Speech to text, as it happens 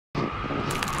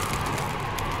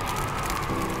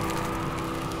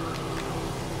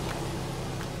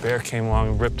Bear came along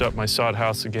and ripped up my sod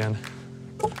house again.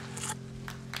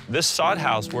 This sod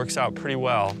house works out pretty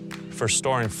well for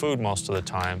storing food most of the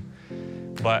time,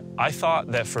 but I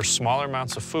thought that for smaller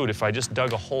amounts of food, if I just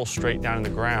dug a hole straight down in the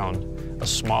ground, a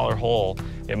smaller hole,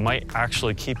 it might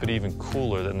actually keep it even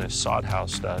cooler than this sod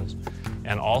house does.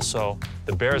 And also,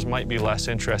 the bears might be less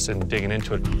interested in digging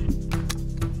into it.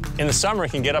 In the summer,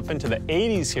 it can get up into the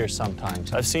 80s here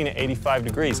sometimes. I've seen it 85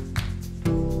 degrees.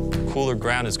 Cooler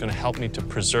ground is going to help me to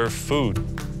preserve food.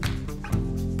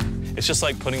 It's just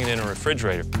like putting it in a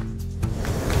refrigerator.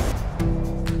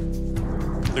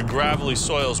 The gravelly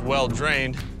soil is well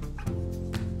drained.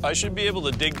 I should be able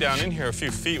to dig down in here a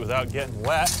few feet without getting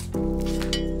wet.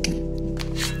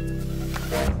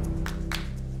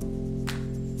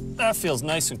 That feels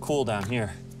nice and cool down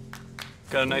here.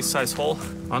 Got a nice size hole.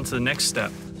 On to the next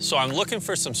step. So I'm looking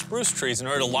for some spruce trees in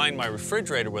order to line my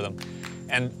refrigerator with them.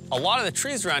 And a lot of the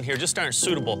trees around here just aren't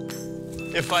suitable.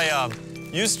 If I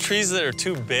use trees that are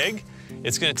too big,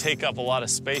 it's gonna take up a lot of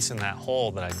space in that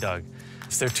hole that I dug.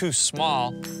 If they're too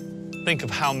small, think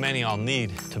of how many I'll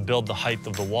need to build the height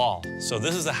of the wall. So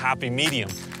this is a happy medium.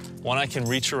 One I can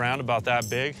reach around about that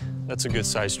big. That's a good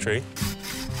sized tree.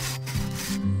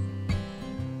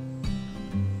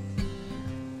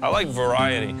 I like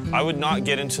variety. I would not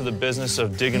get into the business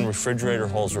of digging refrigerator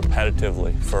holes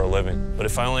repetitively for a living. But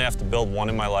if I only have to build one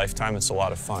in my lifetime, it's a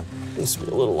lot of fun. Needs to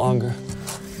be a little longer.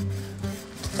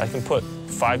 I can put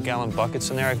 5-gallon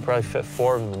buckets in there. I can probably fit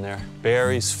 4 of them in there.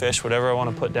 Berries, fish, whatever I want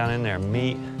to put down in there.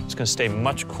 Meat. It's going to stay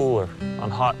much cooler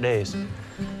on hot days.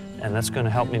 And that's going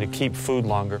to help me to keep food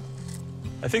longer.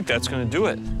 I think that's going to do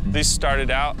it. These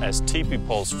started out as teepee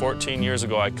poles. 14 years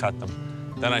ago, I cut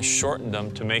them. Then I shortened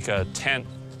them to make a tent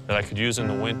that I could use in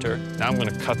the winter. Now I'm going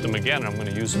to cut them again, and I'm going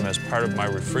to use them as part of my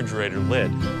refrigerator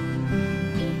lid.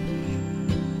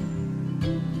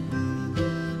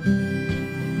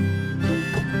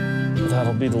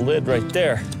 That'll be the lid right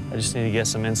there. I just need to get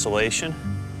some insulation.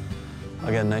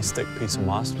 I'll get a nice thick piece of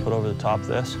moss to put over the top of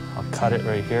this. I'll cut it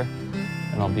right here,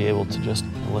 and I'll be able to just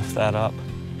lift that up.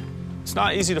 It's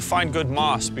not easy to find good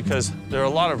moss because there are a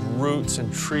lot of roots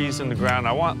and trees in the ground.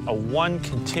 I want one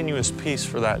continuous piece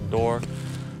for that door.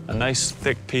 A nice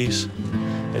thick piece.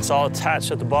 It's all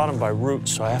attached at the bottom by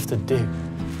roots, so I have to dig.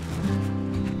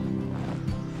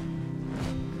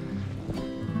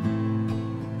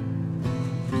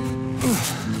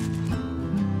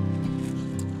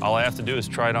 All I have to do is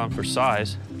try it on for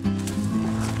size.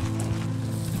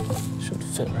 Should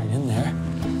fit right in there.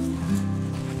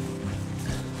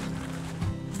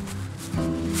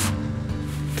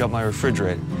 Got my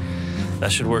refrigerator. That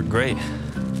should work great.